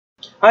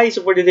Hi,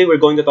 so for today we're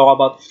going to talk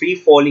about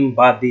free-falling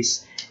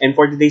bodies. And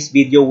for today's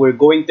video, we're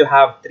going to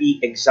have three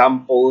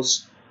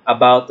examples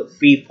about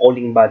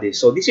free-falling bodies.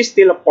 So this is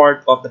still a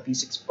part of the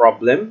physics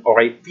problem or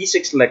a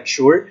physics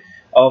lecture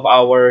of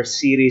our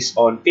series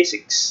on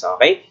physics.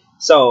 Okay,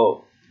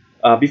 so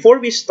before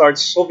we start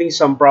solving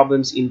some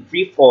problems in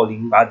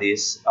free-falling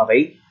bodies,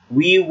 okay,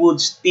 we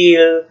would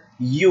still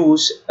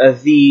use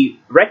the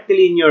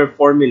rectilinear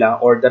formula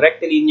or the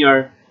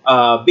rectilinear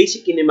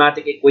basic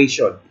kinematic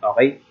equation.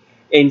 Okay,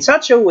 in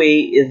such a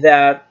way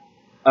that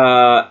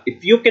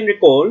if you can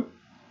recall,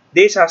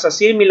 this has a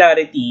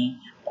similarity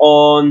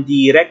on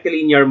the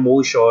rectilinear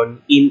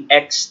motion in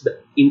x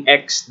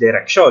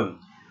direction.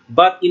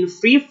 But in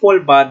free fall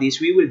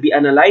bodies, we will be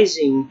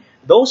analyzing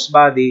those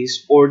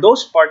bodies or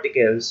those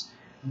particles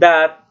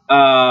that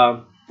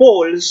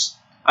falls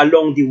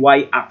along the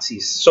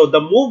y-axis. So the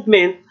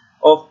movement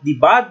of the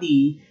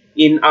body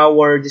in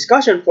our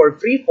discussion for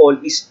free fall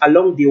is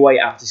along the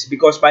y-axis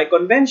because by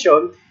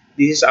convention,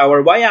 this is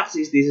our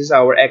y-axis, this is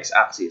our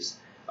x-axis.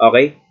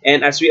 Okay?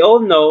 And as we all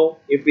know,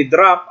 if we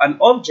drop an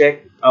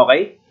object,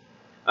 okay,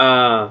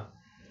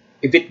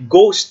 if it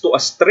goes to a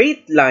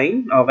straight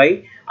line,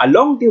 okay,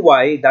 along the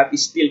y, that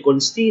is still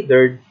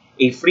considered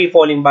a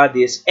free-falling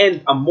bodies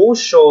and a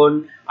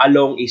motion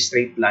along a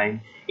straight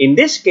line. In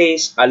this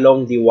case,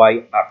 along the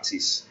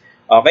y-axis.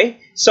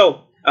 Okay?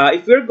 So,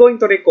 if we're going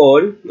to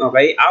recall,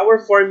 okay, our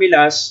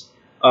formulas,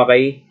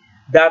 okay,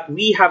 that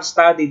we have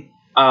studied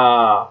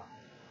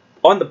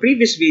on the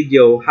previous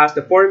video has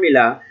the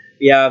formula.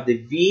 We have the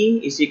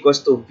V is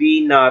equals to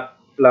V naught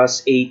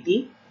plus AT.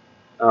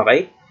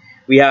 Okay.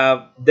 We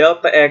have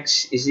delta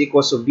X is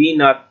equals to V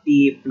naught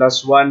T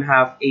plus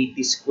 1/2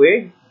 AT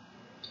squared.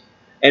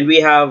 And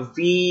we have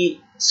V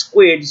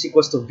squared is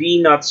equals to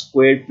V naught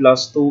squared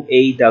plus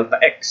 2A delta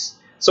X.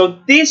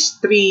 So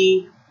these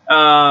three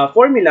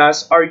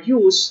formulas are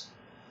used,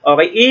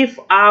 okay, if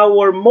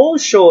our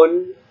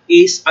motion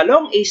is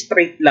along a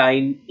straight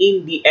line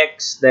in the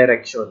X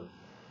direction.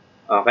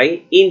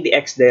 Okay, in the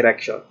X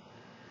direction.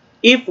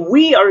 If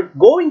we are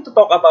going to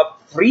talk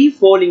about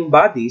free-falling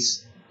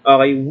bodies,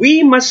 okay,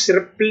 we must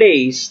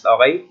replace,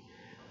 okay,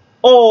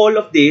 all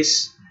of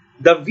this.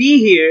 The V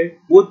here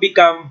would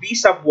become V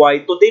sub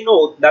y to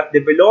denote that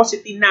the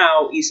velocity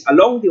now is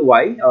along the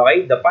y,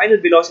 okay, the final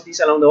velocity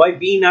is along the y,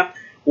 V naught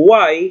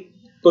y,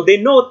 to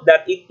denote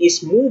that it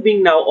is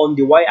moving now on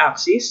the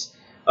y-axis,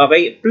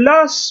 okay,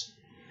 plus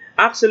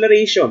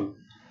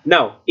acceleration.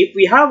 Now, if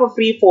we have a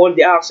free fall,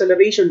 the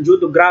acceleration due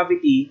to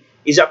gravity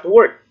is at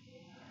work.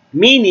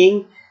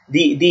 Meaning,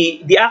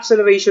 the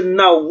acceleration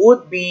now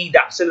would be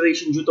the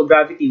acceleration due to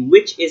gravity,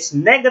 which is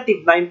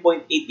negative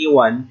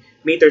 9.81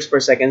 meters per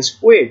second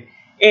squared.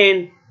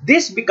 And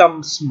this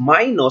becomes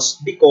minus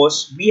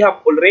because we have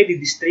already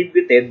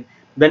distributed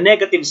the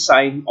negative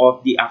sign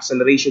of the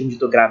acceleration due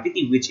to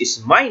gravity, which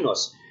is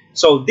minus.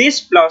 So this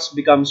plus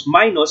becomes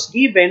minus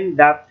given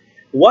that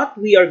what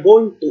we are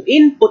going to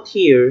input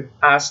here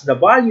as the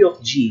value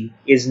of G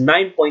is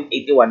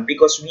 9.81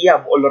 because we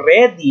have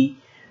already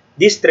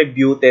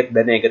distributed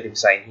the negative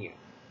sign here.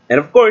 And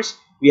of course,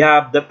 we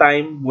have the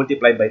time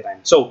multiplied by time.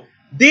 So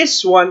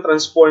this one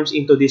transforms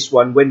into this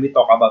one when we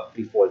talk about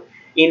free fall.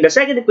 In the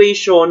second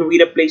equation,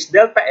 we replace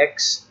delta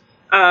X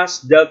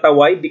as delta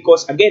Y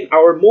because again,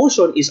 our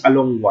motion is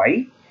along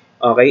Y.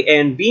 Okay,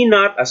 and V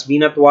naught as V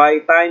naught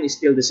Y, time is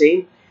still the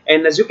same.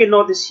 And as you can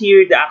notice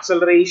here, the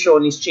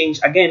acceleration is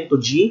changed again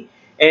to G.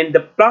 And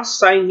the plus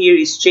sign here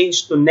is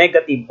changed to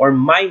negative or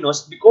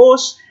minus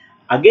because,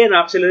 again,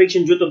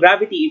 acceleration due to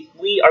gravity, if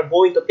we are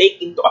going to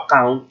take into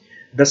account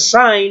the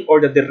sign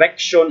or the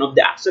direction of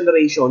the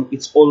acceleration,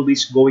 it's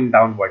always going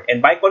downward.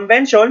 And by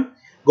convention,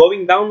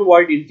 going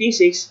downward in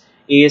physics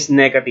is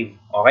negative.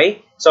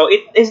 Okay? So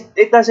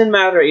it doesn't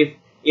matter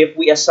if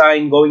we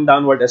assign going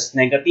downward as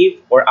negative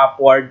or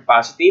upward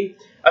positive,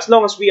 as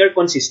long as we are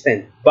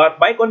consistent. But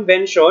by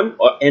convention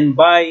and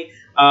by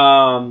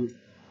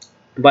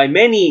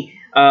many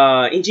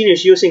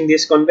engineers using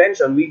this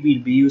convention, we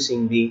will be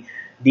using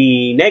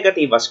the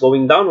negative as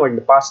going downward and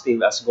the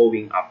positive as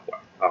going upward.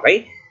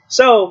 Okay?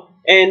 So,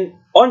 and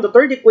on the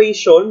third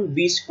equation,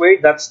 V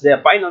squared, that's the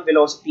final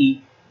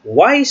velocity,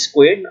 Y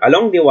squared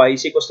along the Y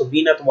is equals to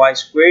V naught Y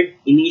squared,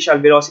 initial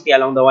velocity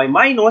along the Y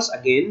minus,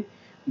 again,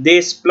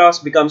 this plus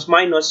becomes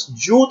minus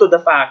due to the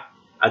fact,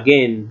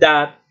 again,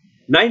 that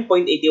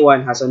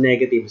 9.81 has a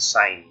negative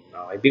sign,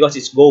 okay, because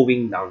it's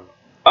going down.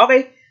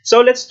 Okay,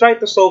 so let's try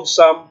to solve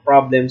some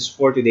problems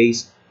for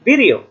today's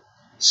video.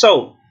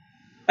 So,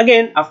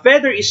 again, a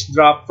feather is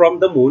dropped from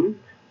the moon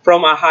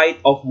from a height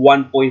of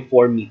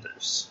 1.4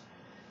 meters.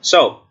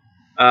 So,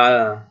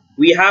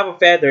 we have a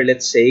feather,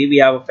 let's say, we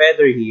have a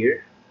feather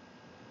here.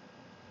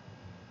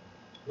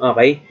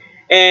 Okay,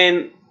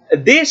 and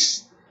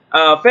this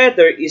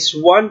feather is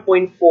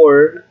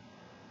 1.4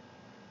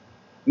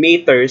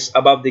 meters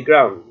above the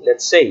ground.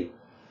 Let's say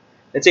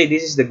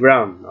this is the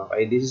ground.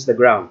 Okay, this is the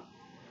ground.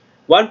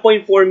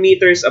 1.4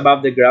 meters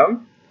above the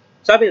ground.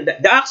 Sabi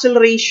the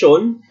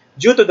acceleration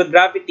due to the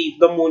gravity of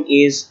the moon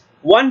is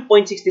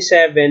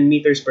 1.67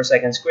 meters per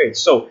second squared.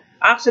 So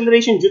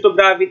acceleration due to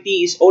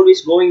gravity is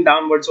always going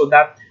downward, so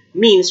that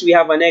means we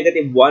have a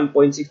negative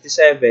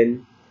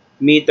 1.67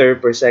 meter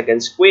per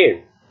second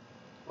squared.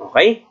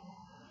 Okay?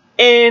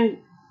 And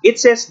it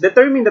says,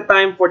 determine the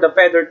time for the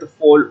feather to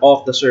fall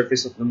off the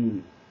surface of the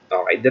moon.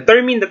 Okay,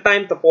 determine the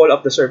time to fall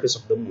off the surface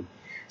of the moon.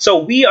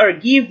 So we are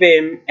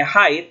given a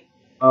height,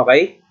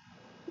 okay,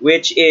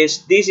 which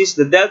is, this is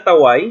the delta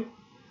y,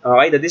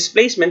 okay, the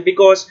displacement,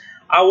 because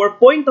our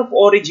point of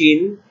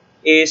origin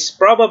is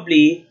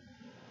probably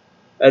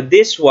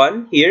this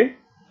one here,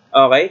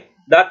 okay,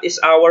 that is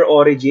our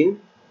origin.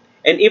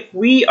 And if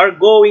we are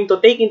going to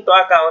take into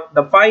account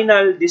the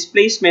final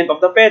displacement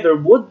of the feather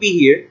would be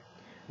here,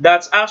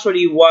 that's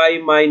actually y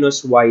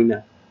minus y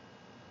naught.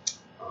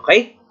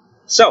 Okay?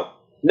 So,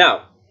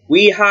 now,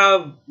 we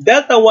have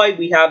delta y,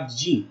 we have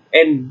g.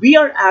 And we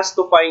are asked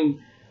to find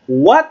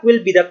what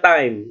will be the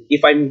time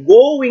if I'm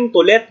going to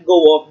let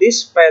go of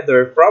this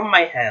feather from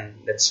my hand.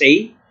 Let's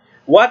say,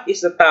 what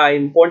is the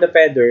time for the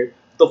feather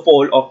to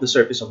fall off the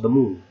surface of the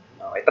moon?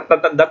 Okay?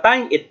 The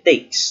time it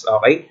takes,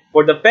 okay,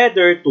 for the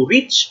feather to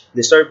reach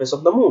the surface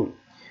of the moon.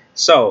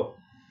 So,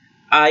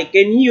 I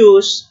can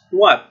use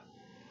what?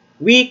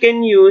 We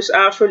can use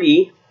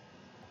actually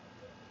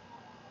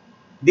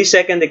this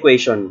second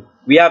equation.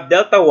 We have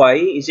delta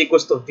y is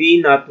equals to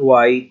v naught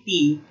y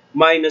t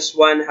minus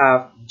 1/2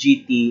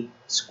 gt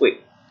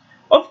squared.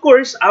 Of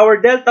course, our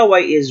delta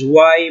y is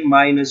y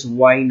minus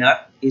y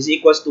naught is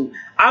equals to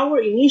our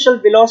initial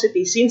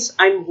velocity since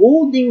I'm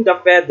holding the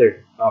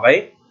feather.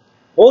 Okay?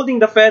 Holding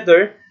the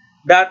feather,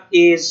 that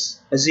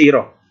is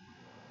 0.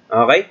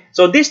 Okay?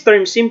 So this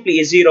term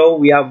simply is 0.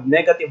 We have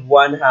negative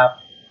 1/2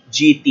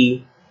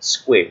 gt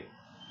squared.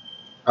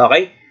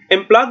 Okay?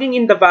 And plugging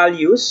in the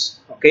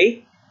values,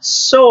 okay?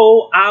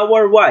 So,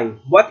 our y.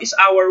 What is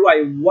our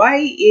y? Y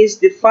is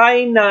the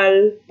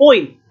final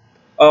point,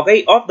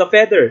 okay, of the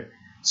feather.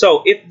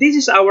 So, if this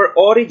is our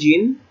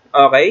origin,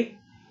 okay,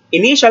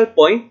 initial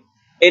point,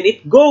 and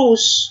it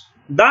goes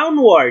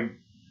downward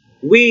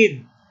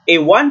with a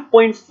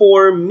 1.4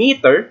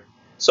 meter,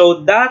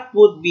 so that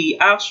would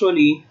be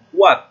actually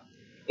what?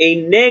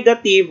 A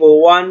negative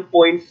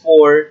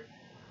 1.4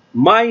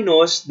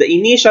 minus the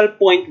initial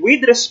point with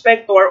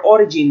respect to our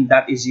origin,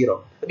 that is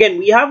 0. Again,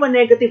 we have a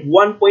negative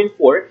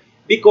 1.4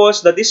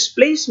 because the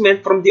displacement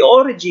from the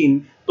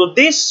origin to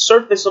this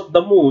surface of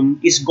the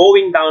moon is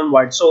going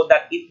downward, so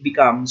that it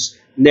becomes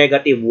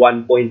negative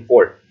 1.4.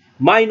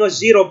 Minus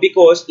 0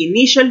 because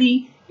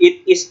initially it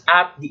is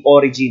at the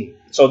origin.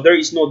 So there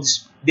is no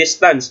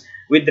distance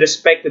with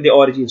respect to the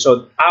origin.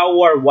 So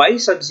our y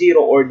sub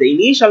 0 or the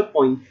initial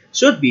point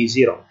should be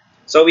 0.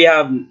 So we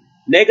have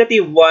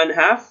negative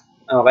 1/2.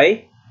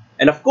 Okay?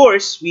 And of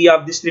course, we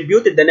have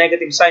distributed the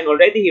negative sign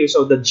already here.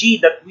 So the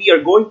g that we are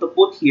going to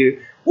put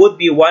here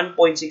would be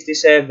 1.67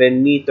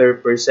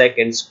 meter per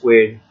second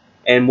squared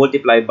and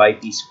multiplied by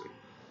t squared.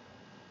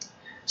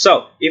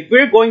 So, if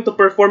we're going to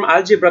perform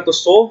algebra to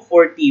solve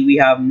for t, we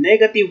have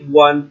negative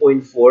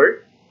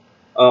 1.4,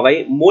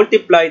 okay,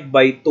 multiplied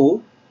by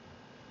 2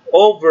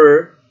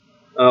 over,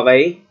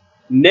 okay,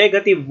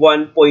 negative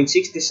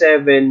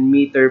 1.67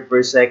 meter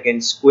per second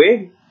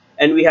squared,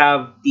 and we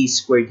have t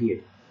squared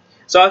here.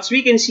 So as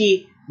we can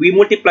see, we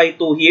multiply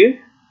 2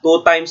 here.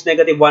 2 times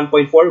negative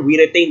 1.4. We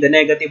retain the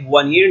negative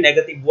 1 here.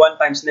 Negative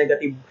 1 times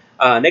negative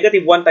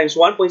 1 times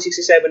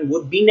 1.67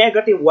 would be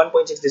negative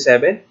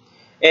 1.67.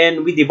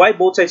 And we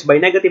divide both sides by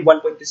negative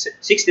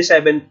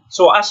 1.67.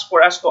 So as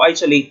for us to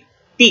isolate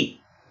t.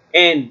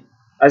 And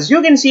as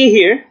you can see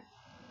here,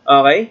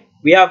 okay,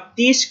 we have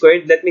t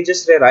squared. Let me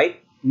just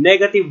rewrite.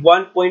 Negative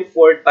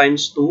 1.4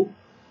 times 2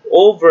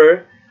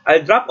 over,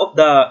 I'll drop off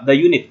the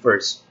unit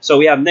first. So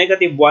we have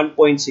negative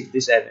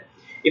 1.67.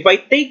 If I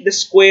take the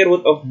square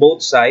root of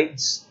both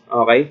sides,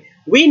 okay,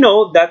 we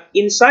know that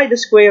inside the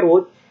square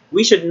root,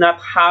 we should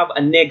not have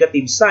a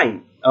negative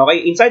sign.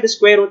 Okay, inside the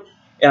square root,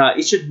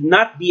 it should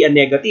not be a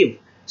negative.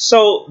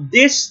 So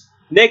this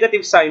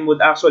negative sign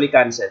would actually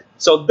cancel.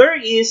 So there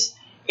is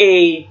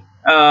a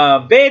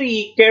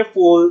very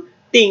careful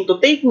thing to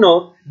take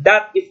note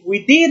that if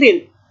we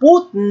didn't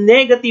put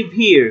negative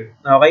here,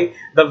 okay,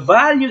 the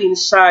value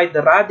inside the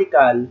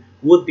radical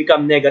would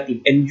become negative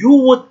and you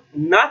would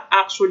not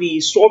actually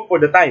solve for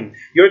the time.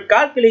 Your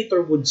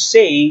calculator would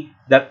say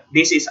that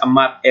this is a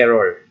math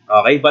error,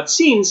 okay? But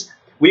since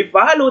we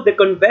follow the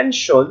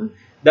convention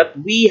that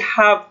we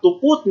have to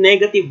put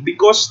negative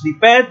because the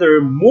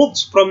feather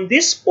moves from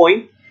this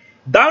point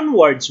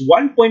downwards,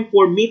 1.4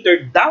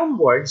 meter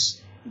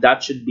downwards,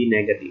 that should be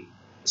negative.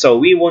 So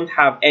we won't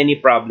have any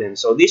problem.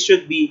 So this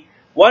should be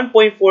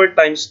 1.4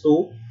 times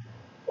 2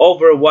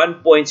 over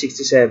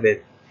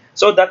 1.67.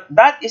 So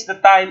that is the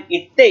time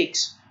it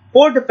takes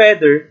for the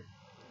feather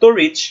to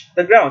reach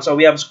the ground. So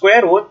we have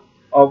square root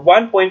of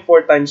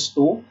 1.4 times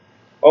 2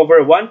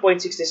 over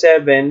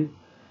 1.67,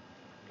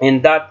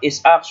 and that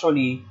is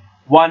actually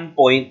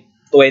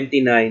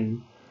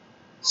 1.29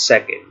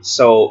 seconds.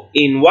 So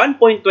in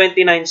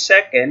 1.29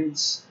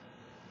 seconds,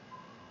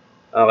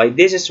 okay,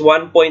 this is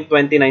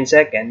 1.29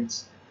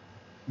 seconds,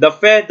 the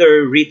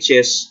feather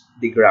reaches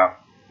the ground.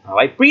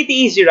 Okay, pretty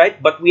easy,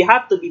 right? But we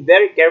have to be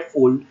very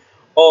careful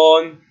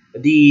on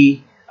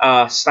the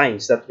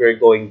signs that we're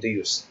going to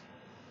use.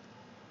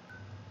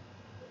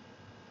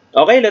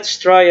 Okay, let's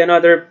try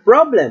another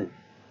problem.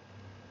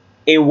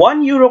 A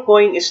 €1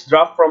 coin is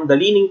dropped from the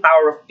Leaning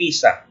Tower of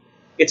Pisa.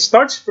 It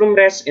starts from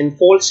rest and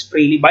falls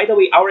freely. By the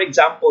way, our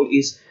example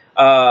is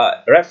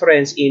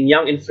reference in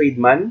Young and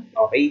Friedman,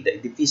 okay,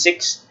 the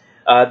physics,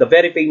 the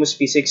very famous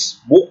physics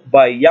book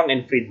by Young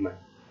and Friedman.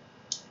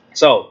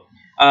 So,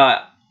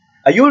 a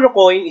euro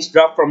coin is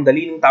dropped from the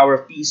Leaning Tower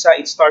of Pisa.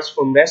 It starts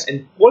from rest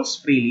and falls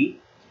freely.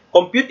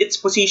 Compute its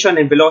position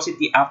and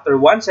velocity after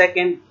 1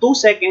 second, 2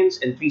 seconds,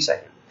 and 3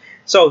 seconds.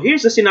 So,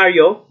 here's the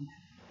scenario.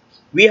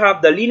 We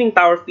have the Leaning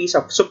Tower of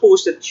Pisa.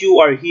 Suppose that you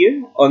are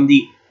here on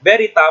the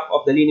very top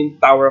of the Leaning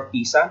Tower of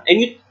Pisa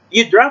and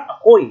you drop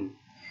a coin.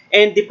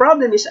 And the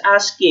problem is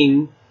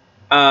asking,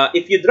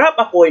 if you drop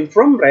a coin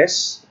from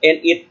rest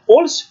and it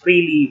falls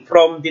freely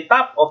from the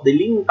top of the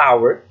Leaning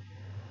Tower,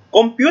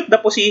 compute the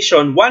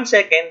position 1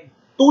 second,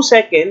 2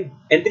 seconds,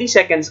 and 3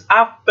 seconds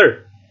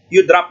after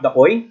you drop the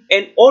coin,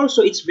 and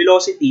also its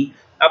velocity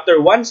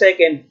after 1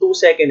 second, 2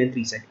 seconds, and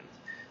 3 seconds.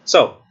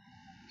 So,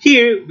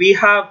 here we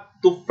have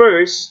to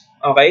first,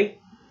 okay,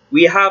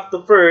 we have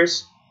to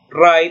first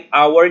write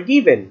our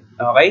given,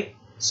 okay?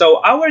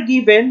 So, our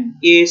given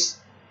is,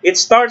 it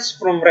starts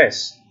from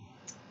rest.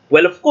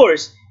 Well, of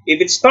course, if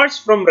it starts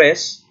from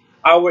rest,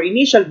 our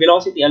initial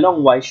velocity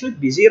along y should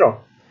be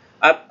 0.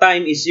 At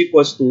time is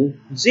equals to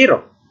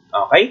 0.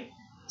 Okay?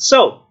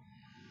 So,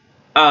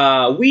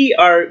 we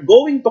are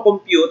going to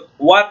compute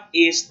what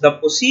is the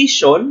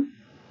position,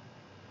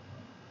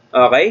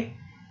 okay,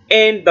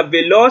 and the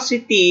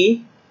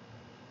velocity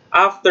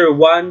after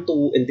 1,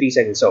 2, and 3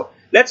 seconds. So,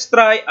 let's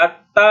try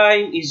at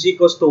time is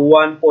equals to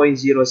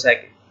 1.0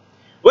 seconds.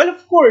 Well,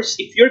 of course,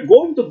 if you're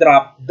going to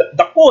drop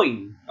the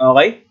coin,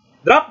 okay,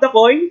 drop the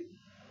coin,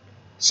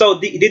 so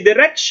the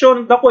direction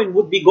of the coin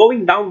would be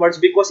going downwards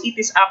because it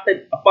is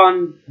acted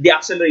upon the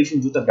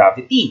acceleration due to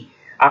gravity.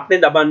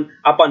 Acted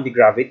upon the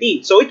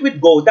gravity. So it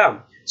would go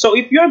down. So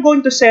if you're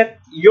going to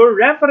set your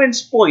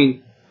reference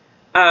point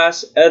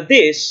as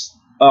this,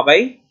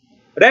 okay,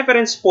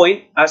 reference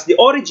point as the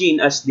origin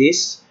as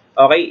this,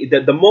 okay,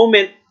 the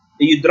moment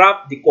you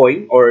drop the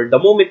coin or the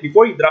moment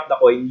before you drop the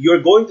coin,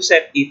 you're going to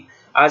set it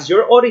as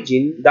your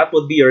origin. That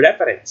would be your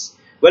reference.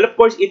 Well, of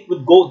course, it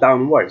would go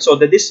downward. So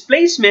the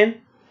displacement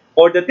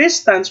or the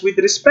distance with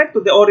respect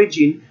to the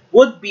origin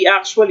would be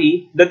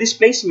actually, the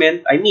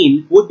displacement, I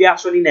mean, would be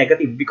actually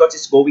negative because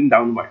it's going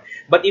downward.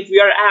 But if we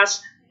are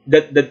asked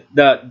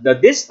the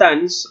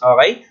distance,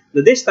 okay,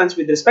 the distance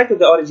with respect to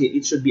the origin,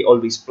 it should be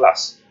always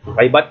plus.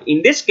 Okay, but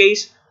in this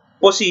case,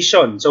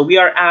 position. So we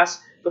are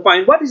asked to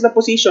find what is the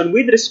position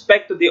with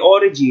respect to the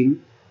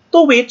origin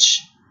to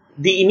which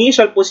the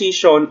initial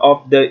position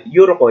of the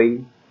euro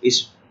coin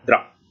is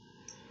dropped.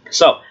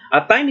 So,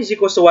 at time is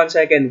equals to 1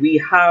 second, we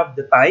have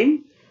the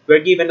time. We're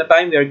given the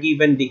time, we are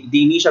given the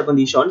initial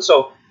condition.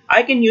 So,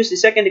 I can use the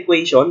second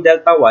equation,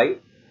 delta y.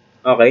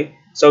 Okay,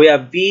 so we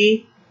have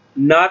v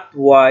naught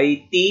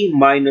y t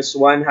minus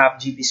 1 half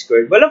gt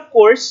squared. Well, of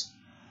course,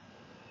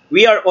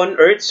 we are on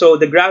Earth, so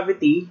the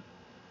gravity,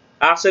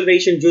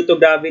 acceleration due to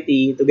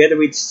gravity, together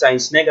with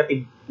signs,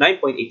 negative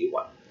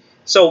 9.81.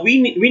 So,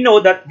 we know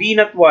that v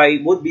naught y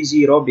would be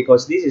 0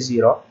 because this is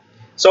 0.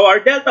 So, our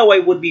delta y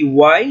would be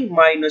y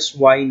minus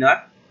y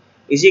naught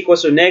is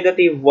equals to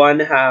negative 1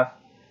 half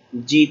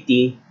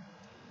gt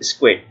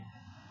squared.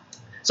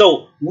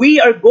 So,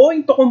 we are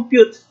going to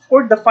compute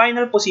for the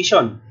final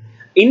position.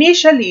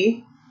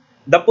 Initially,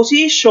 the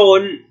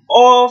position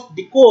of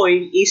the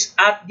coin is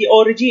at the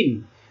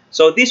origin.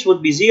 So, this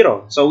would be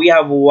 0. So, we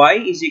have y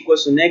is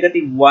equals to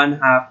negative 1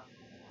 half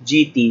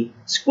gt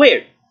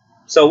squared.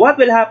 So, what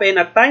will happen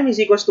at time is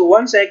equals to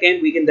 1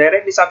 second, we can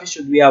directly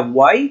substitute. We have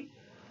y,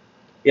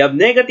 we have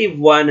negative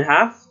 1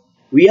 half,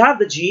 we have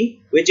the g,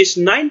 which is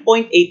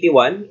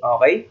 9.81,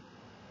 okay?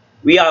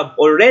 We have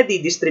already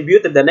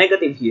distributed the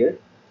negative here,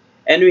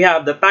 and we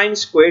have the time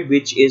squared,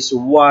 which is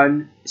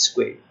 1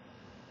 squared.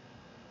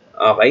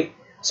 Okay?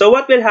 So,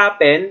 what will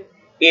happen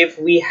if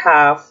we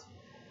have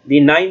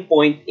the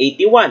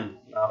 9.81?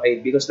 Okay?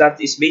 Because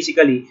that is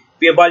basically, if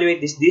we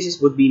evaluate this,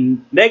 would be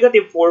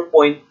negative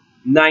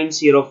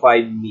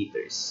 4.905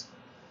 meters.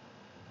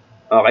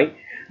 Okay?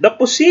 The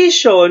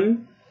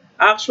position,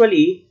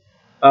 actually,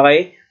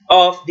 okay,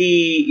 of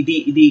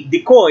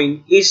the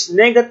coin is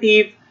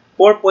negative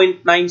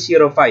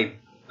 4.905.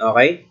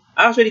 Okay?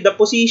 Actually, the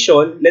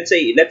position, let's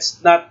say,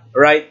 let's not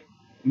write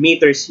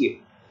meters here.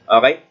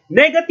 Okay?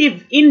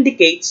 Negative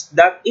indicates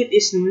that it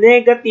is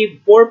negative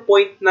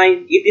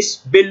 4.9. It is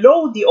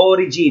below the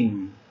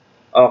origin.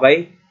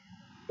 Okay?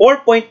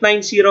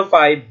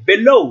 4.905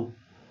 below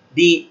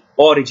the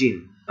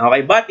origin.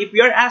 Okay? But if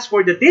we are asked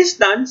for the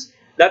distance,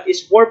 that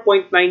is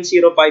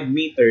 4.905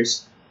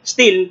 meters,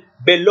 still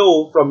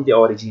below from the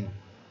origin.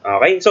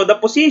 Okay? So, the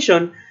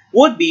position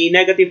would be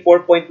negative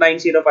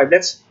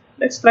 4.905.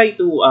 Let's try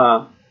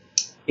to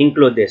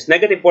include this.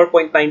 Negative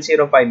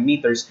 4.905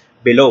 meters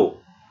below.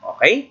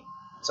 Okay?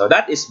 So,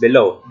 that is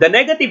below. The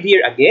negative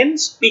here again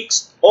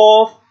speaks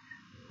of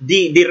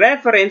the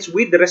reference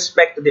with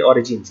respect to the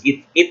origins.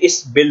 It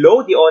is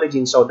below the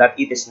origin so that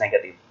it is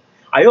negative.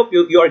 I hope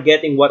you are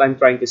getting what I'm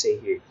trying to say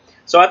here.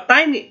 So at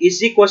time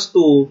is equals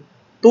to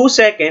 2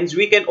 seconds,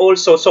 we can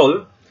also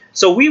solve.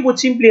 So we would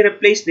simply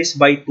replace this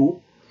by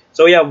 2.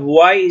 So we have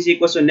y is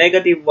equals to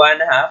negative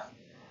 1/2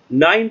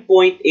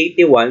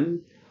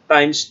 9.81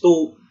 times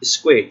 2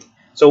 squared.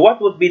 So what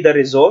would be the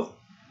result?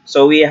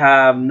 So we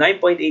have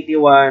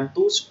 9.81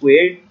 2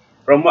 squared.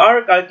 From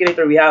our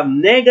calculator, we have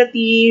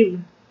negative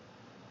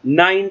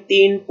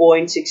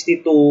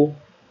 19.62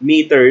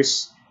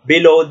 meters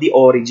below the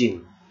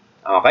origin.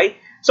 Okay?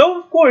 So,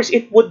 of course,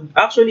 it would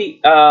actually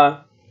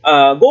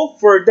go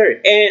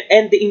further.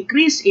 And the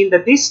increase in the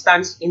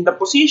distance in the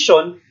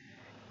position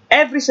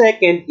every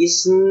second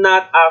is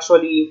not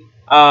actually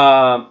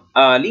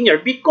linear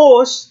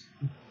because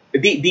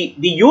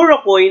the euro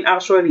coin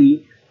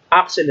actually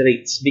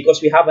accelerates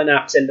because we have an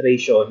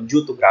acceleration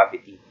due to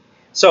gravity.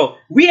 So,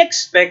 we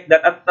expect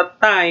that at the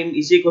time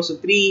is equal to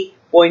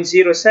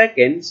 3.0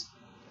 seconds.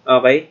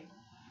 Okay?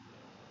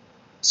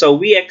 So,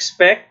 we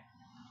expect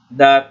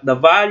that the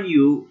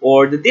value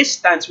or the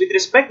distance with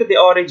respect to the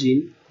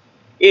origin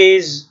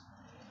is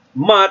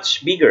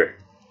much bigger.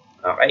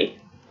 Okay?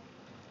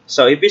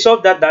 So, if we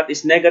solve that, that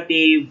is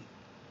negative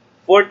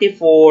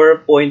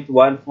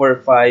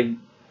 44.145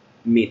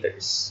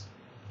 meters.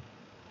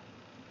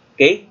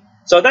 Okay?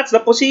 So, that's the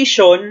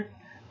position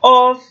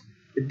of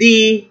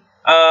the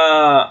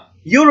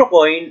euro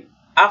coin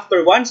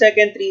after 1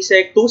 second, 2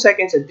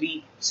 seconds, and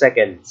 3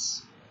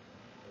 seconds.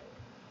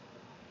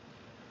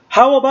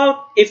 How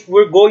about if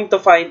we're going to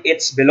find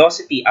its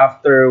velocity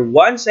after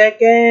 1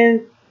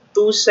 second,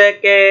 2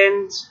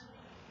 seconds,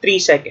 3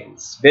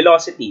 seconds?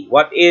 Velocity.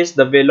 What is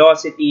the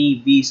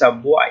velocity v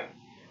sub y?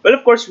 Well,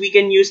 of course, we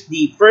can use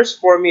the first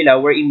formula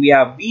wherein we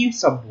have v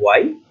sub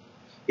y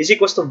is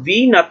equals to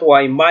v naught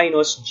y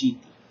minus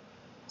gt.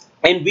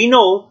 And we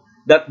know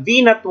that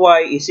v naught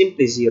y is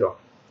simply 0.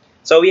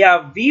 So we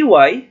have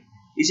vy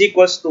is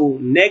equals to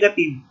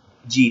negative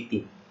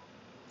gt.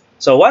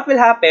 So what will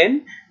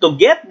happen? To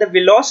get the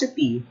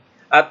velocity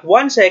at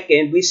 1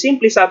 second, we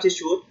simply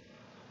substitute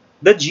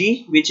the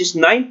g, which is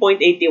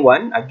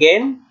 9.81.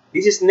 Again,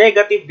 this is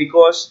negative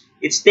because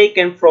it's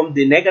taken from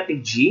the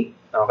negative g.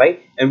 Okay?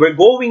 And we're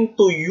going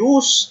to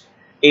use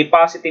a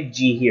positive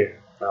g here.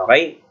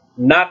 Okay?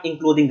 Not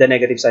including the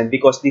negative sign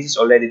because this is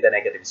already the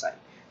negative sign.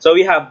 So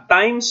we have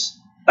times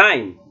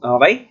time.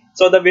 Okay?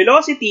 So the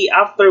velocity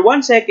after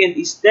 1 second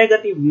is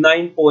negative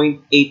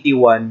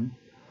 9.81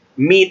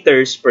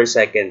 meters per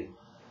second.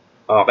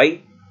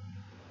 Okay?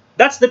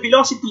 That's the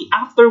velocity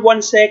after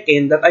 1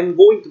 second that I'm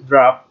going to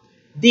drop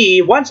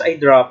once I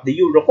drop the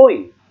euro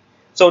coin.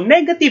 So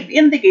negative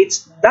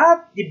indicates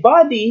that the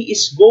body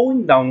is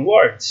going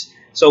downwards.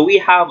 So we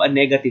have a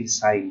negative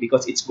sign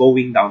because it's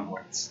going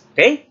downwards.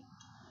 Okay?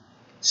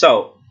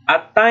 So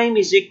at time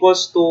is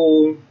equals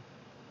to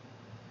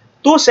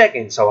 2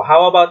 seconds. So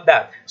how about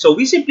that? So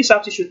we simply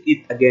substitute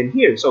it again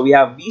here. So we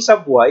have v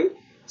sub y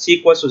is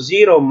equals to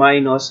 0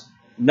 minus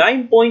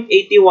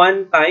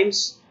 9.81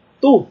 times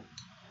 2.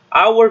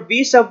 Our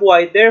v sub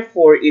y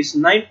therefore is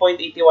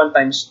 9.81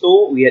 times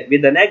 2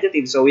 with the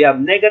negative. So we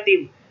have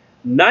negative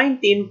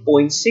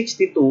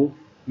 19.62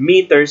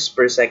 meters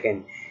per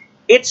second.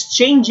 It's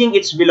changing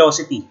its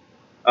velocity.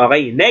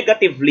 Okay,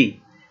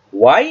 negatively.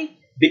 Why?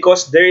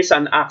 Because there is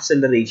an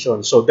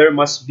acceleration. So there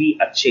must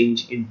be a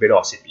change in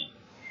velocity.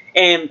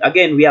 And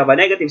again, we have a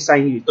negative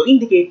sign here to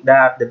indicate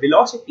that the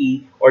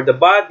velocity or the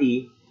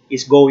body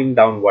is going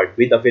downward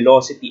with a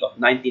velocity of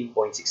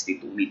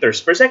 19.62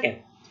 meters per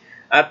second.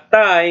 At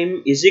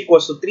time is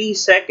equals to 3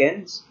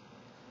 seconds.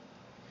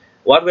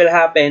 What will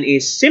happen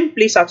is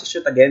simply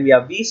substitute again. We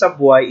have v sub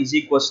y is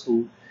equals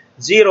to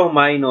 0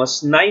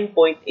 minus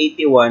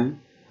 9.81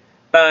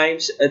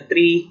 times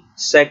 3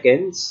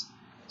 seconds.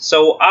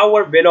 So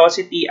our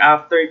velocity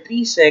after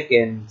 3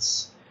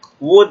 seconds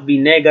would be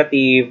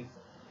negative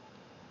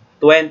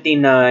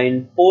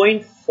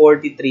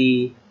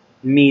 29.43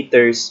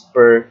 meters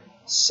per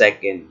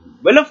second.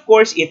 Well, of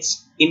course,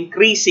 it's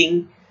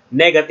increasing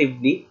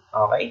negatively,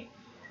 okay,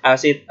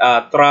 as it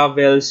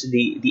travels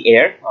the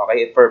air,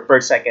 okay,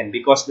 per second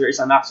because there is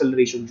an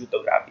acceleration due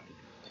to gravity.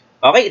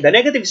 Okay, the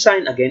negative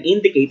sign again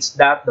indicates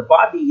that the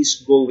body is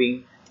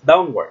going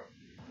downward.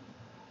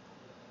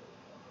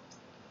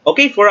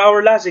 Okay, for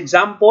our last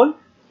example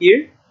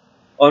here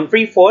on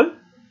free fall.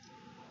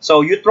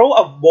 So you throw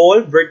a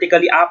ball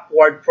vertically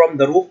upward from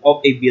the roof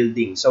of a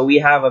building. So we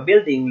have a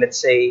building, let's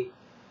say,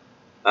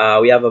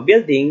 we have a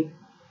building.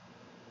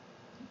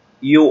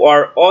 You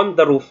are on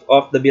the roof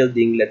of the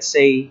building. Let's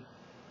say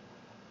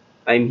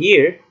I'm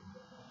here.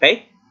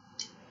 Okay?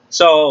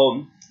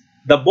 So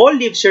the ball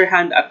leaves your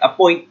hand at a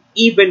point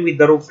even with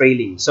the roof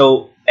railing.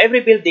 So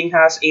every building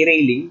has a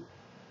railing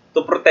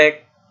to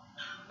protect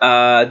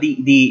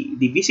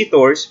the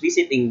visitors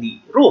visiting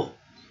the roof.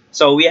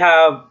 So we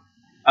have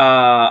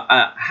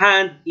a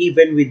hand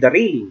even with the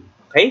railing.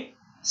 Okay?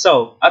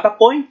 So, at a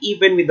point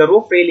even with the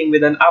roof railing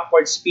with an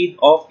upward speed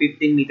of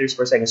 15 meters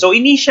per second. So,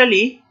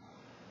 initially,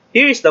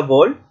 here is the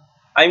ball.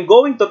 I'm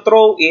going to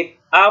throw it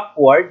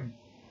upward,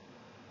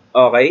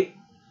 okay,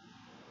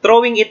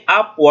 throwing it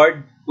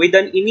upward with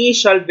an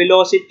initial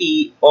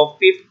velocity of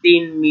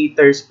 15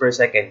 meters per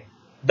second.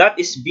 That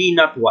is V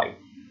naught Y.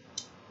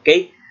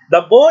 Okay?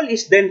 The ball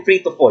is then free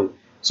to fall.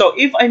 So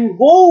if I'm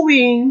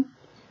going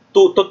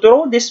to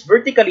throw this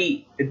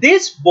vertically,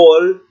 this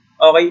ball,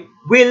 okay,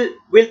 will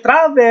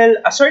travel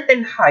a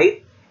certain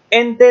height,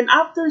 and then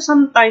after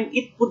some time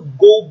it would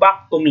go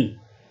back to me.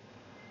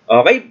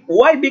 Okay?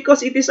 Why?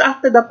 Because it is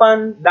acted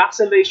upon the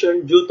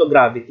acceleration due to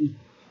gravity.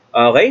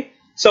 Okay?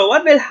 So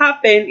what will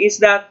happen is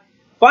that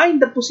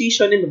find the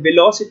position and the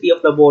velocity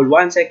of the ball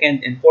 1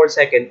 second and 4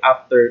 seconds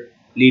after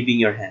leaving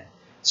your hand.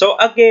 So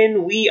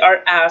again, we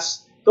are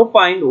asked to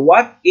find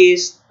what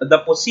is the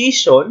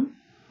position,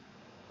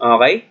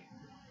 okay,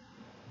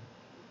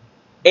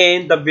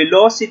 and the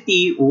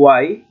velocity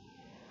y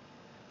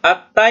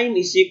at time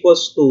is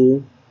equals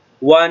to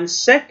 1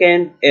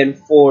 second and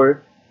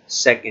 4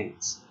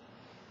 seconds.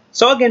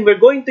 So again, we're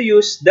going to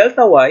use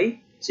delta y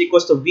is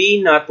equals to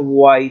v naught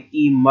yt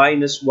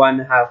minus 1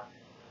 half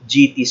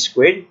gt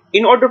squared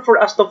in order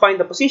for us to find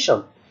the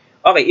position.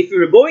 Okay, if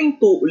we're going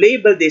to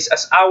label this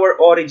as our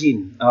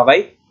origin,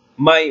 okay,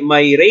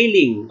 my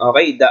railing,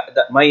 okay,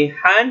 my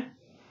hand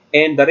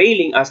and the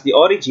railing as the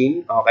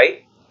origin,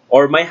 okay,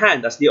 or my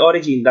hand as the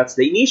origin, that's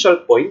the initial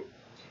point.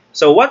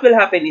 So what will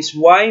happen is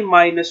y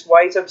minus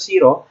y sub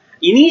 0.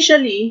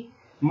 Initially,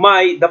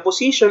 the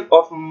position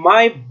of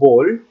my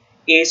ball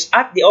is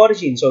at the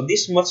origin, so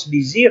this must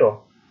be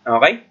 0,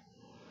 okay?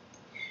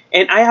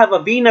 And I have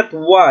a v naught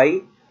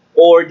y,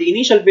 or the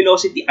initial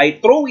velocity, I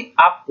throw it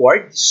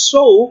upward,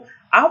 so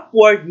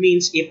upward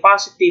means a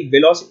positive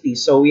velocity,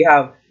 so we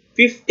have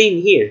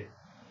 15 here,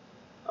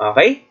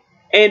 okay?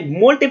 And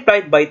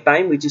multiplied by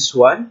time, which is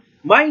 1,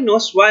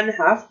 minus 1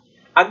 half,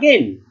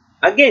 again,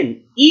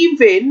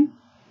 even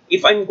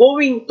if I'm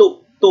going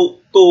to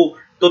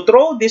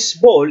throw this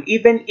ball,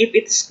 even if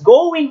it's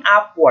going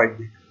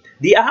upward,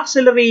 the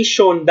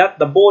acceleration that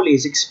the ball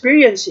is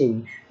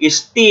experiencing is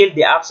still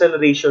the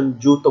acceleration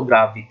due to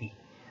gravity.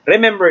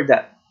 Remember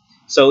that.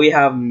 So we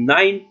have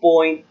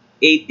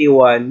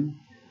 9.81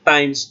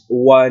 times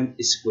 1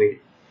 squared.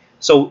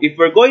 So if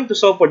we're going to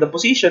solve for the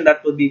position,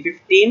 that would be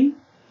 15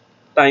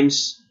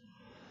 times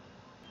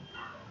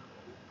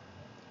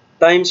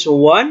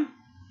 1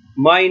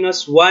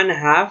 minus 1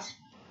 half.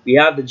 We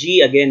have the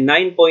g again,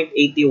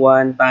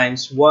 9.81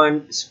 times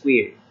 1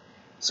 squared.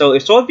 So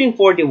if solving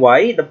for the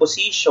y, the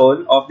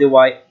position of the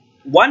y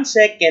 1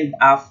 second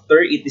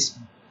after it is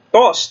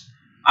tossed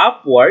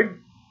upward,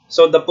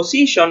 so the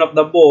position of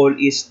the ball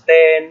is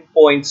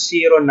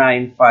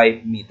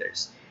 10.095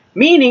 meters.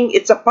 Meaning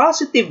it's a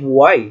positive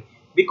y,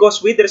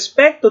 because with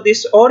respect to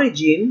this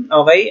origin,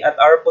 okay, at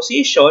our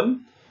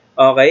position,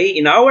 okay,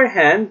 in our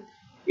hand,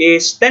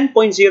 is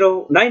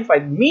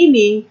 10.095,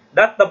 meaning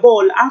that the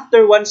ball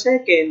after 1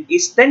 second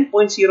is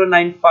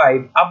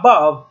 10.095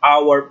 above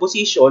our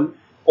position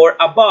or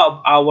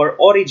above our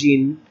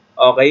origin,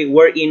 okay,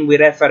 wherein we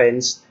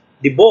reference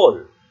the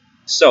ball.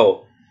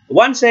 So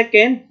 1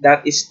 second,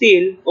 that is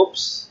still,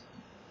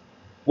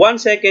 1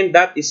 second,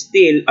 that is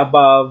still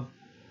above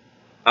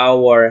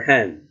our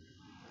hand.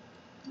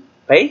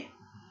 Okay?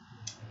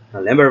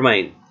 Now, never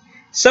mind.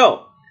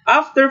 So,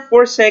 after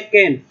 4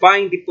 seconds,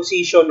 find the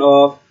position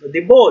of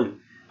the ball.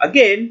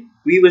 Again,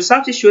 we will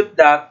substitute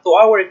that to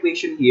our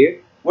equation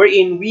here,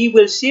 wherein we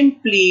will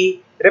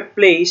simply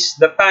replace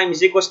the time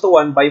is equals to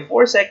 1 by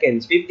 4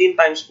 seconds. 15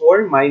 times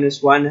 4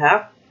 minus 1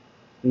 half,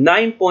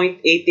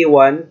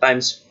 9.81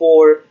 times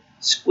 4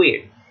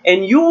 squared.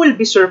 And you will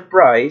be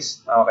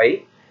surprised,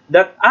 okay,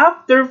 that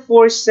after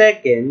 4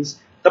 seconds,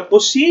 the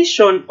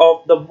position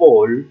of the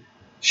ball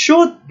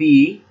should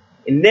be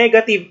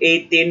negative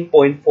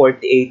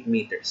 18.48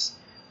 meters.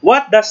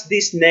 What does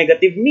this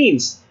negative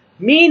means?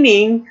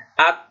 Meaning,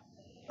 at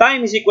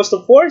time is equals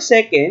to 4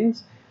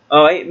 seconds,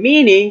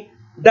 meaning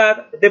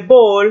that the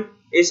ball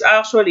is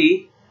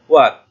actually,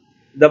 what?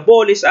 The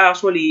ball is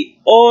actually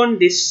on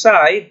this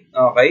side,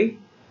 okay?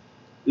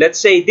 Let's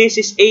say this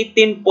is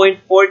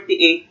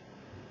 18.48,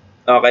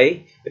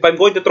 okay? If I'm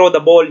going to throw the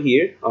ball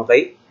here,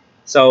 okay?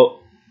 So,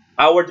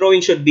 our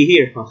drawing should be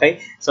here, okay?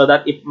 So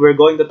that if we're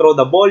going to throw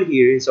the ball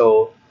here,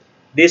 so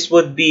this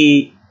would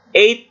be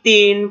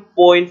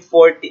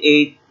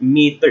 18.48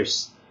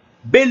 meters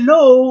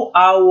below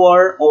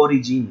our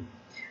origin.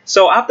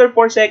 So after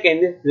 4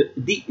 seconds,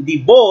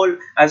 the ball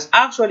has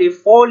actually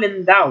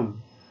fallen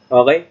down,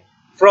 okay,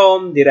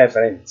 from the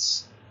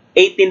reference.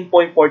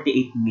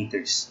 18.48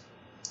 meters.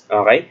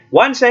 Okay?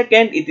 1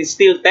 second, it is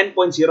still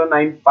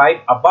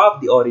 10.095 above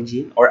the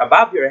origin or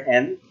above your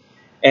hand.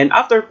 And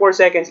after 4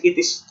 seconds, it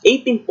is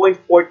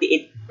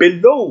 18.48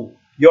 below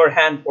your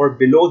hand or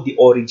below the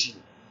origin.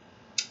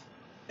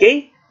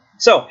 Okay?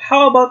 So,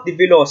 how about the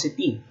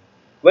velocity?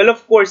 Well,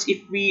 of course,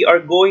 if we are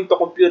going to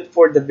compute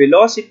for the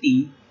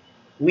velocity,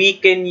 we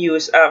can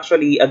use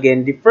actually,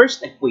 again, the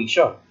first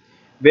equation.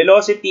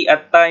 Velocity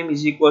at time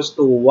is equals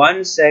to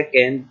 1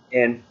 second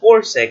and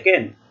 4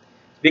 seconds.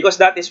 Because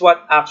that is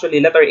what actually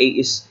letter A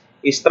is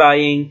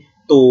trying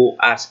to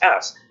ask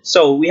us.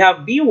 So, we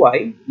have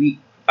Vy,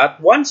 At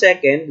 1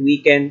 second,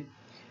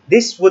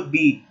 this would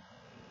be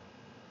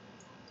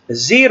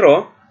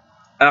 0.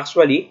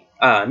 Actually,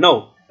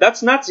 no,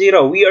 that's not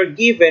 0. We are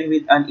given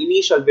with an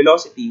initial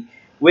velocity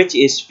which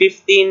is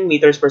 15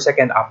 meters per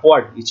second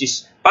upward, which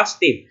is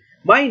positive,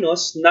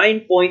 minus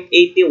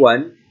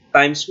 9.81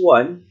 times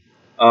 1.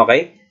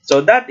 Okay,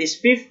 so that is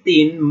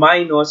 15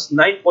 minus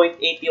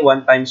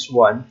 9.81 times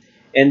 1,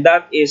 and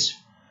that is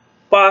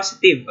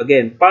positive,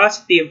 again,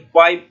 positive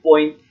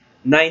 5.19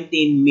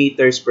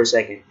 meters per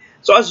second.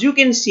 So as you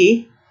can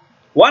see,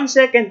 1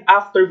 second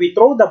after we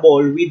throw the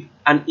ball with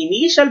an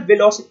initial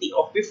velocity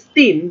of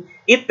 15,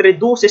 it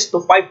reduces to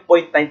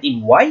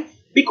 5.19. Why?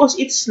 Because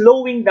it's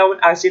slowing down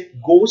as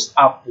it goes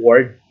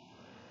upward.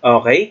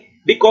 Okay?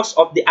 Because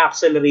of the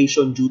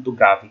acceleration due to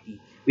gravity.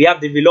 We have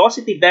the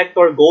velocity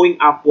vector going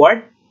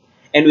upward,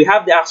 and we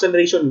have the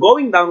acceleration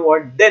going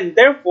downward. Then,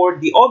 therefore,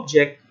 the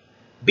object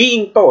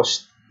being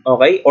tossed,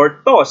 okay,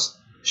 or tossed,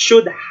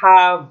 should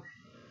have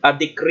a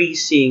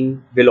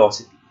decreasing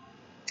velocity.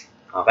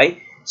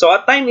 Okay? So,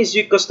 at time is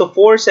equals to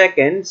 4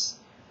 seconds,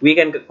 we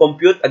can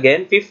compute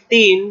again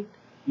 15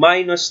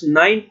 minus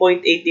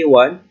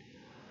 9.81,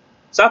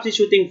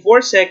 substituting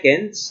 4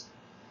 seconds.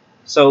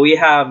 So, we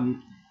have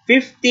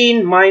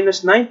 15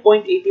 minus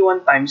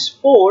 9.81 times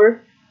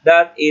 4,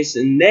 that is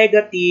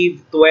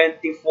negative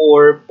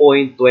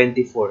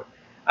 24.24.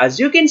 As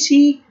you can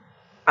see,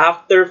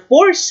 after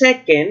 4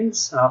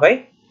 seconds,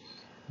 okay,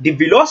 the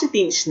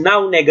velocity is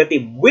now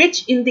negative,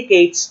 which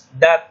indicates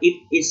that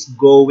it is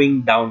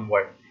going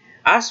downward.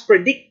 As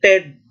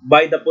predicted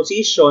by the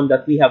position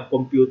that we have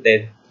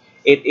computed,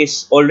 it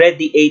is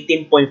already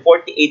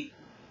 18.48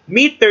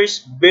 meters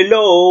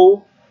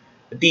below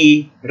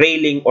the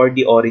railing or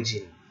the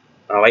origin,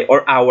 okay,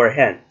 or our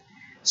hand.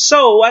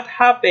 So what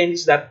happens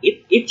is that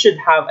it should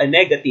have a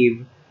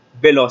negative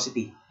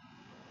velocity,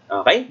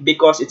 okay,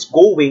 because it's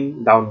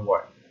going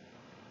downward.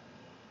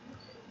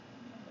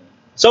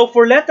 So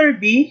for letter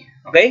B,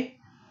 okay,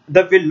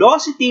 the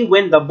velocity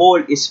when the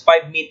ball is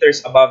 5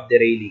 meters above the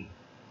railing.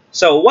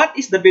 So what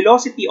is the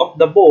velocity of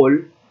the ball,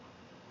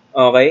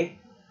 okay,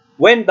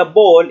 when the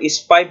ball is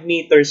 5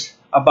 meters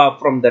above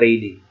from the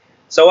railing?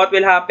 So what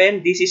will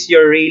happen? This is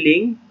your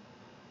railing,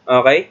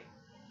 okay?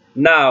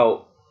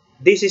 Now,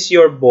 this is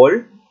your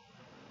ball.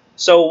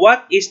 So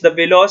what is the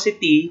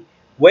velocity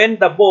when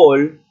the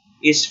ball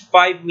is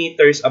 5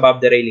 meters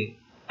above the railing?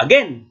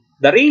 Again,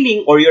 the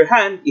railing or your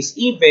hand is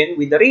even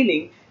with the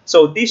railing.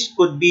 So this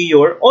could be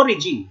your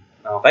origin.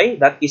 Okay?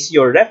 That is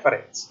your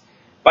reference.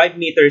 5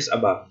 meters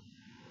above.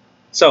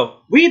 So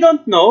we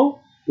don't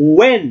know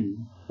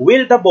when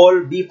will the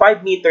ball be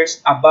 5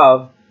 meters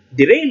above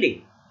the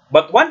railing.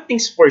 But one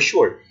thing's for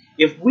sure.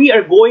 If we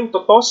are going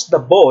to toss the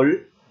ball,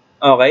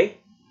 okay,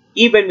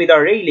 even with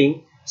our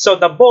railing, so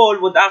the ball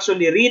would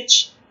actually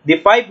reach the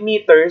 5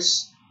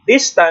 meters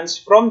distance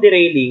from the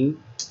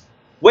railing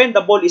when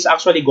the ball is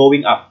actually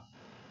going up.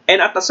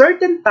 And at a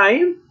certain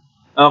time,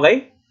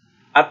 okay,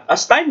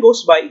 as time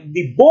goes by,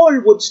 the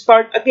ball would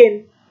start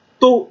again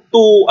to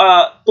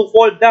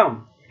fall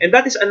down. And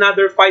that is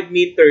another 5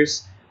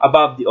 meters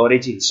above the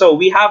origin. So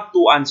we have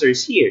two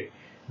answers here.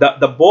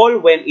 The ball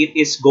when it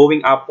is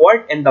going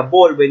upward and the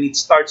ball when it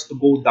starts to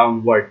go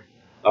downward.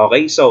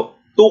 Okay, so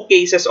two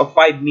cases of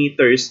 5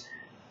 meters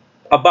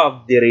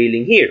above the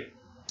railing here.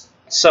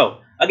 So,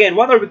 again,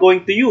 what are we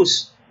going to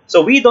use?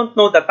 So, we don't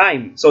know the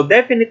time. So,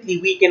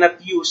 definitely, we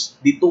cannot use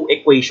the two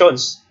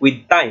equations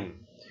with time.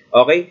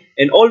 Okay?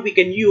 And all we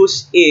can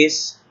use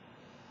is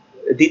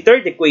the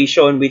third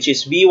equation, which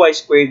is Vy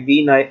squared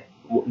V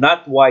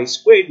not Y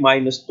squared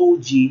minus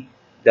 2G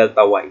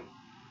delta Y.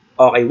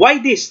 Okay, why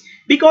this?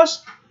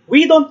 Because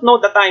we don't know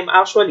the time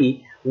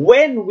actually.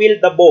 When will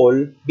the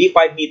ball be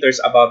 5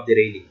 meters above the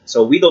railing?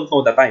 So, we don't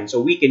know the time.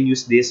 So, we can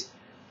use this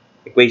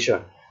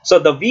equation. So,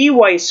 the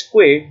Vy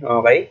squared,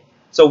 okay,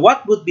 so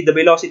what would be the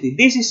velocity?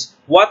 This is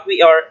what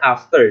we are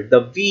after, the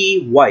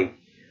Vy.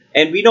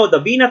 And we know the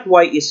V naught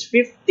Y is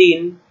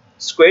 15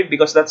 squared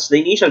because that's the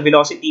initial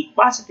velocity,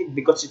 positive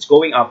because it's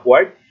going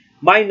upward,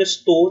 minus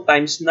 2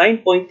 times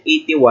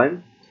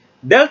 9.81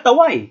 delta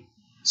Y.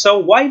 So,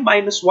 Y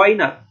minus Y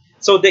naught.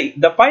 So,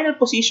 the final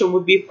position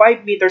would be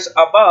 5 meters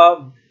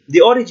above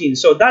the origin.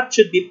 So, that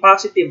should be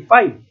positive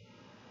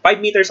 5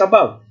 meters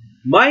above,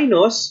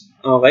 minus,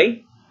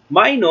 okay,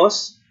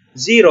 minus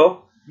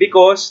 0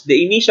 because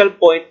the initial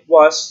point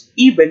was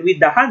even with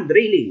the hand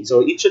railing.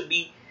 So it should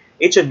be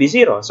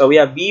 0. So we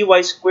have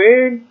Vy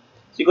squared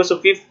is equals to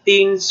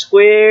 15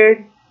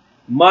 squared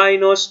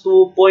minus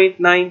 2.9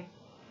 2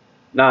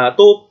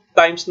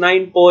 times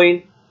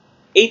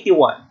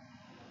 9.81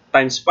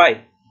 times 5.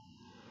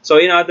 So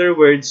in other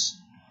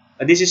words,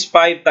 this is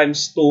 5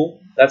 times 2,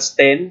 that's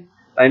 10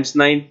 times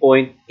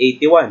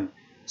 9.81.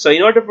 So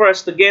in order for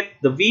us to get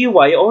the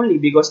Vy only,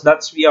 because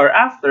that's we are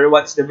after,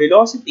 what's the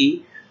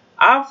velocity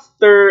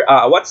after,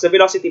 what's the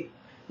velocity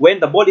when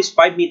the ball is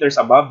 5 meters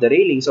above the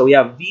railing? So we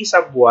have V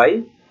sub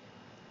Y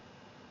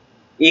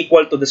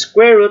equal to the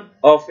square root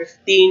of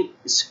 15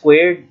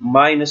 squared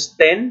minus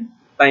 10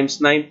 times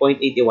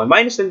 9.81.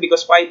 Minus 10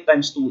 because 5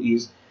 times 2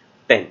 is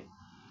 10.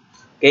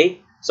 Okay?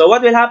 So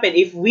what will happen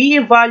if we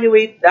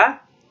evaluate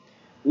that?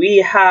 We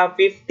have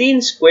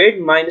 15 squared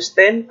minus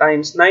 10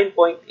 times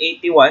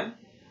 9.81.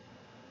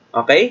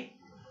 Okay?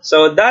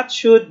 So that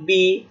should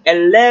be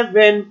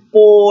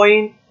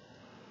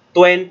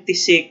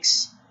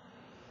 11.26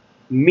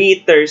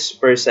 meters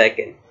per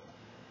second.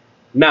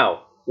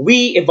 Now,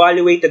 we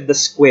evaluated the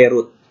square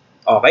root.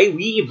 Okay?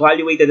 We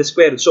evaluated the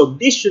square root. So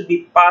this should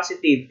be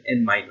positive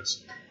and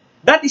minus.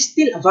 That is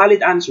still a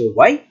valid answer.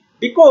 Why?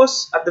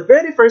 Because at the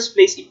very first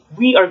place, if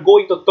we are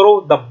going to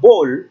throw the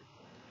ball,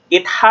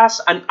 it has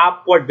an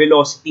upward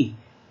velocity.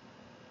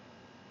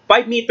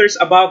 5 meters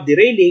above the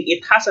railing,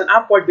 it has an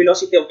upward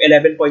velocity of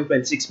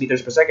 11.26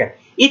 meters per second.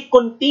 It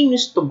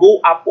continues to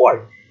go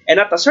upward. And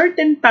at a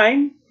certain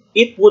time,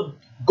 it would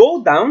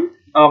go down,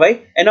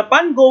 okay? And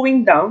upon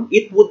going down,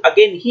 it would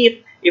again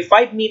hit a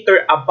 5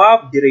 meter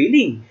above the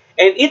railing.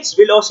 And its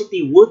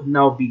velocity would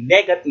now be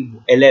negative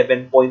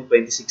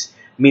 11.26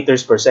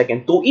 meters per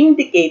second to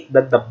indicate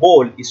that the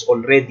ball is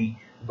already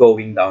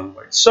going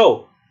downwards.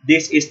 So,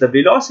 this is the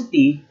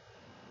velocity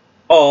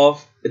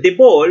of the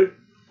ball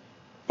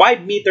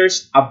 5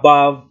 meters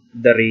above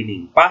the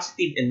railing.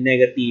 Positive and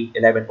negative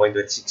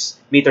 11.26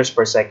 meters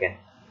per second.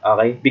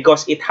 Okay?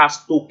 Because it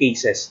has two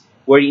cases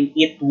wherein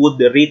it would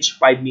reach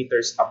 5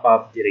 meters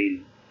above the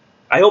railing.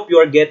 I hope you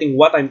are getting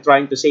what I'm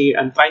trying to say.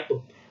 I'm trying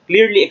to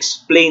clearly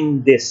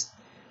explain this.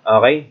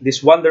 Okay?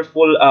 This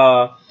wonderful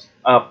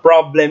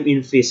problem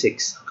in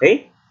physics.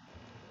 Okay?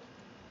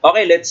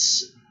 Okay,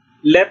 let's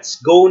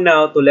go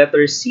now to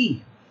letter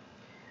C.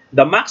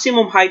 The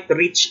maximum height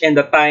reached and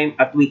the time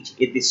at which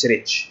it is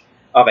reached.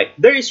 Okay,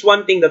 there is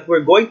one thing that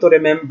we're going to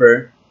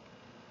remember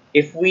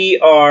if we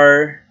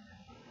are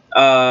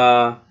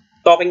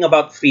talking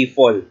about free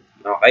fall.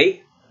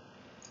 Okay?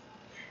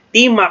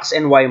 T max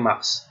and Y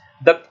max.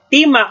 The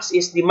T max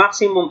is the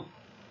maximum,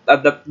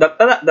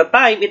 the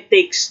time it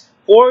takes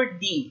for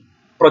the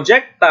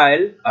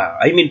projectile,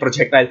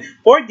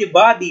 for the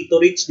body to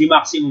reach the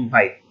maximum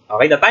height.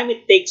 Okay, the time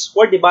it takes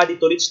for the body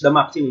to reach the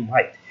maximum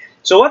height.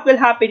 So what will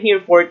happen here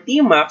for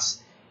T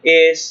max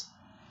is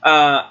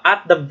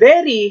at the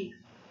very,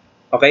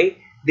 okay,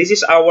 this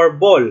is our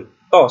ball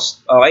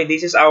tossed. Okay,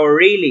 this is our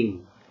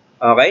railing.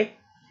 Okay,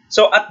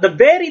 so at the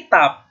very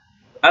top,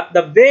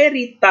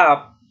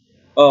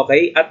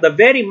 okay, at the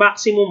very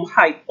maximum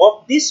height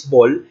of this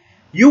ball,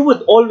 you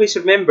would always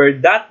remember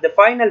that the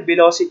final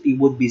velocity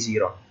would be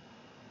 0.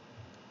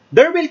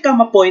 There will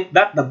come a point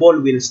that the ball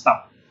will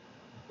stop.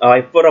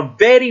 Okay, for a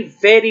very,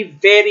 very,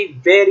 very,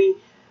 very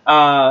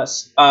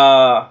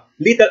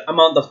little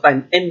amount of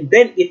time, and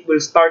then it will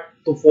start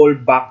to fall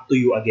back to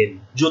you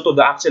again due to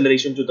the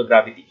acceleration due to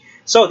gravity.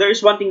 So there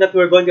is one thing that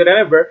we're going to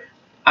remember: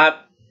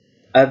 at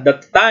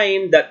the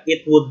time that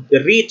it would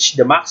reach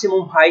the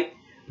maximum height,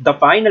 the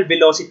final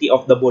velocity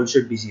of the ball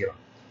should be 0.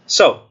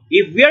 So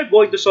if we are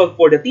going to solve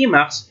for the T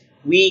max,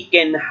 we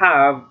can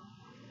have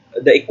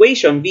the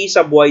equation v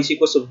sub y is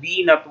equals to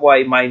v naught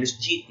y minus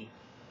gt,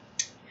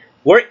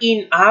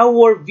 wherein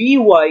our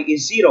Vy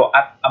is 0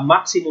 at a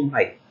maximum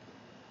height.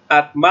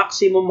 At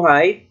maximum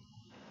height,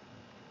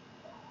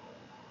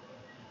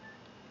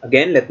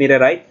 again, let me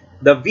rewrite,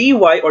 the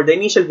Vy or the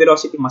initial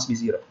velocity must be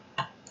 0.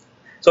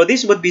 So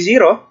this would be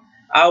 0.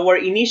 Our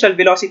initial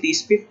velocity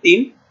is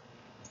 15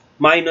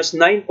 minus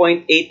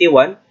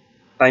 9.81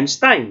 times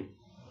time.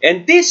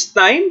 And this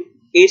time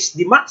is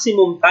the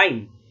maximum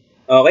time.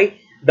 Okay?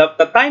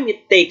 The time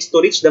it takes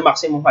to reach the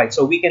maximum height.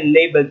 So we can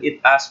label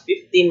it as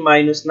 15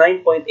 minus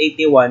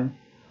 9.81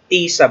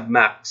 T sub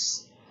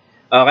max.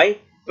 Okay?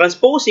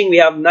 Transposing, we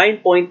have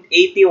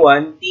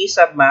 9.81 T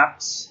sub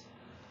max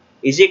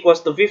is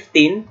equals to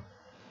 15.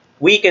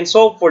 We can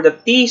solve for the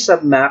T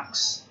sub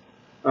max.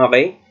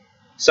 Okay?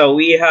 So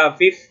we have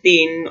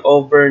 15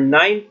 over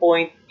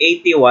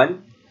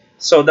 9.81.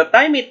 So the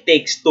time it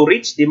takes to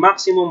reach the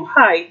maximum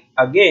height,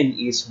 again,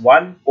 is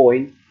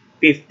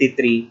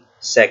 1.53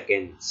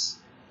 seconds.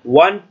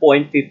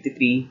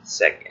 1.53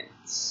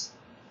 seconds.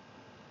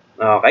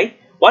 Okay?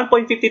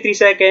 1.53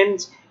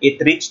 seconds, it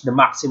reached the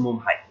maximum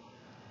height.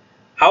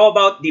 How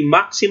about the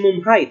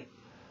maximum height?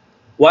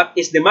 What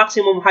is the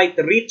maximum height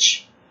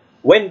reached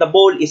when the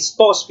ball is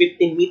tossed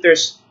 15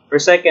 meters per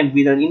second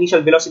with an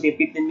initial velocity of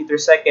 15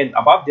 meters per second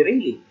above the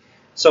railing?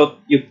 So,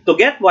 to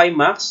get Y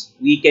max,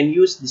 we can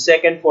use the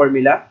second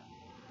formula,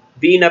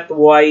 V naught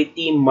Y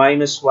T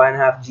minus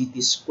 1/2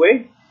 GT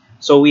squared.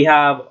 So, we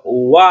have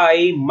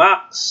Y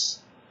max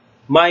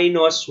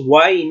minus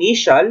Y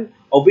initial,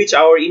 of which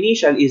our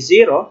initial is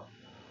 0.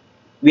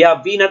 We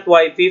have V naught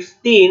Y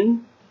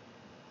 15.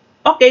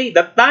 Okay,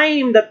 the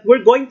time that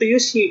we're going to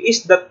use here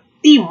is the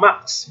T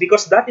max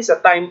because that is the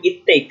time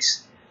it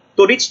takes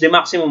to reach the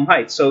maximum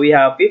height. So we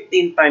have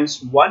 15 times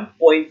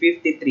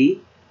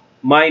 1.53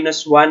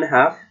 minus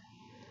 1/2,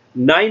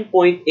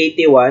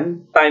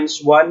 9.81 times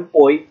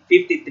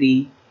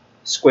 1.53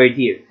 squared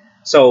here.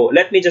 So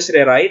let me just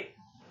rewrite.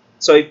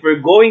 So if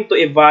we're going to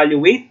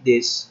evaluate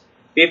this,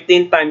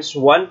 15 times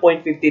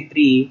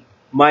 1.53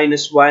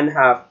 minus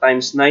 1/2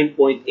 times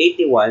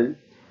 9.81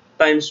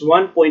 times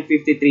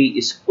 1.53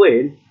 is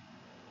squared.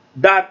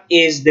 that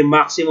is the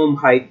maximum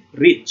height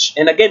reached.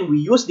 And again, we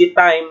use the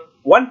time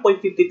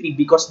 1.53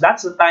 because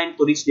that's the time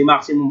to reach the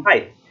maximum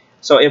height.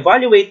 So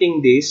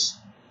evaluating this,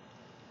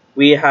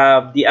 we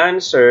have the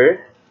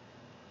answer.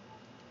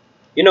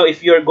 You know,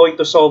 if you're going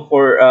to solve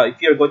for,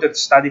 if you're going to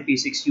study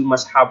physics, you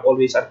must have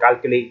always a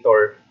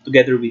calculator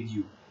together with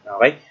you.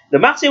 Okay? The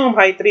maximum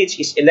height reached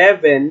is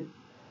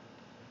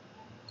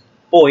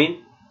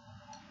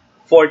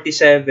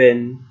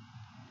 11.47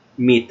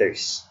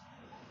 meters.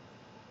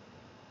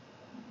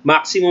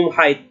 Maximum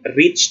height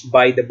reached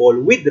by the ball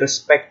with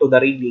respect to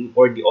the railing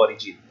or the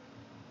origin.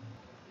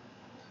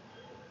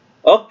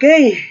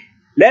 Okay,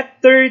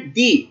 letter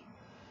D.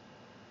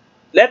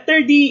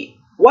 Letter D,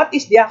 what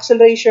is the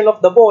acceleration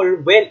of the ball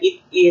when it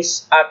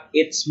is at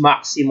its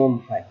maximum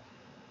height?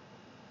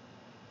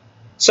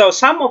 So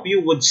some of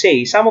you would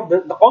say, some of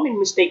the common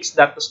mistakes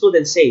that the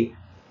students say,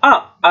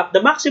 at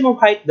the maximum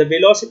height, the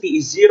velocity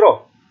is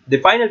 0. The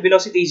final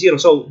velocity is 0.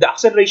 So the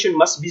acceleration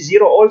must be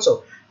 0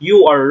 also.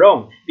 You are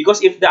wrong.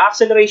 Because if the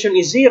acceleration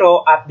is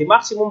 0 at the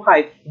maximum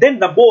height, then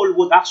the ball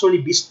would actually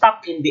be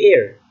stuck in the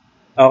air.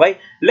 Okay?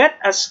 Let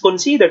us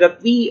consider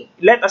that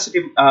let us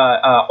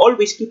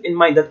always keep in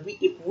mind that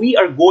if we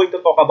are going to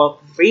talk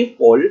about free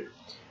fall,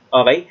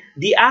 okay,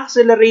 the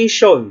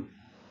acceleration,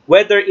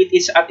 whether it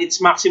is at its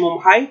maximum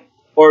height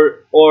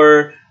or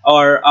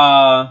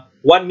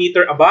 1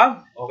 meter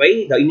above,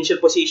 okay, the initial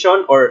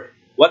position or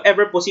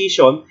whatever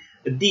position,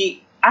 the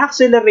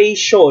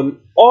acceleration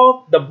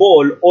of the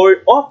ball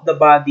or of the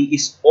body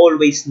is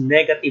always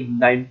negative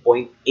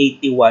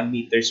 9.81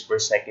 meters per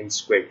second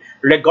squared,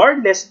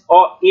 regardless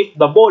of if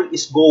the ball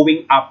is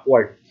going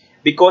upward,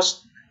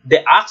 because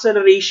the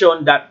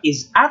acceleration that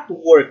is at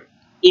work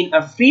in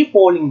a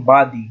free-falling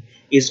body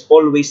is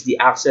always the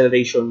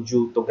acceleration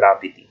due to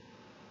gravity.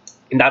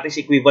 And that is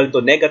equivalent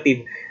to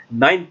negative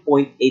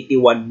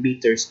 9.81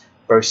 meters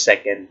per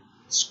second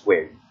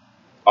squared.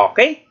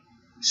 Okay?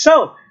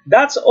 So,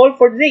 that's all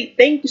for today.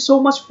 Thank you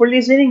so much for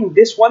listening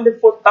this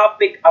wonderful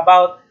topic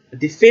about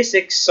the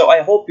physics. So,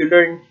 I hope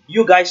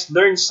you guys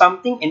learned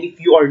something. And if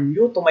you are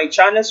new to my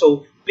channel,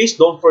 so please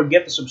don't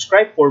forget to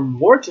subscribe for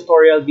more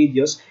tutorial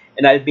videos.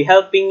 And I'll be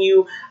helping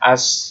you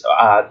as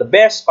the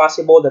best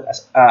possible that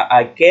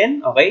I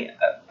can, okay?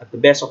 At the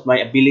best of my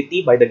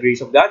ability by the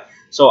grace of God.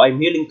 So, I'm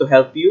willing to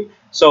help you.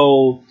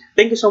 So,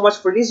 thank you so much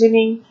for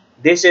listening.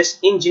 This is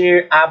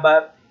Engineer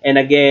Abat. And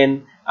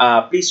again,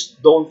 please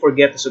don't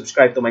forget to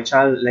subscribe to my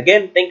channel. And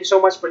again, thank you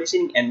so much for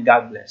listening and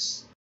God bless.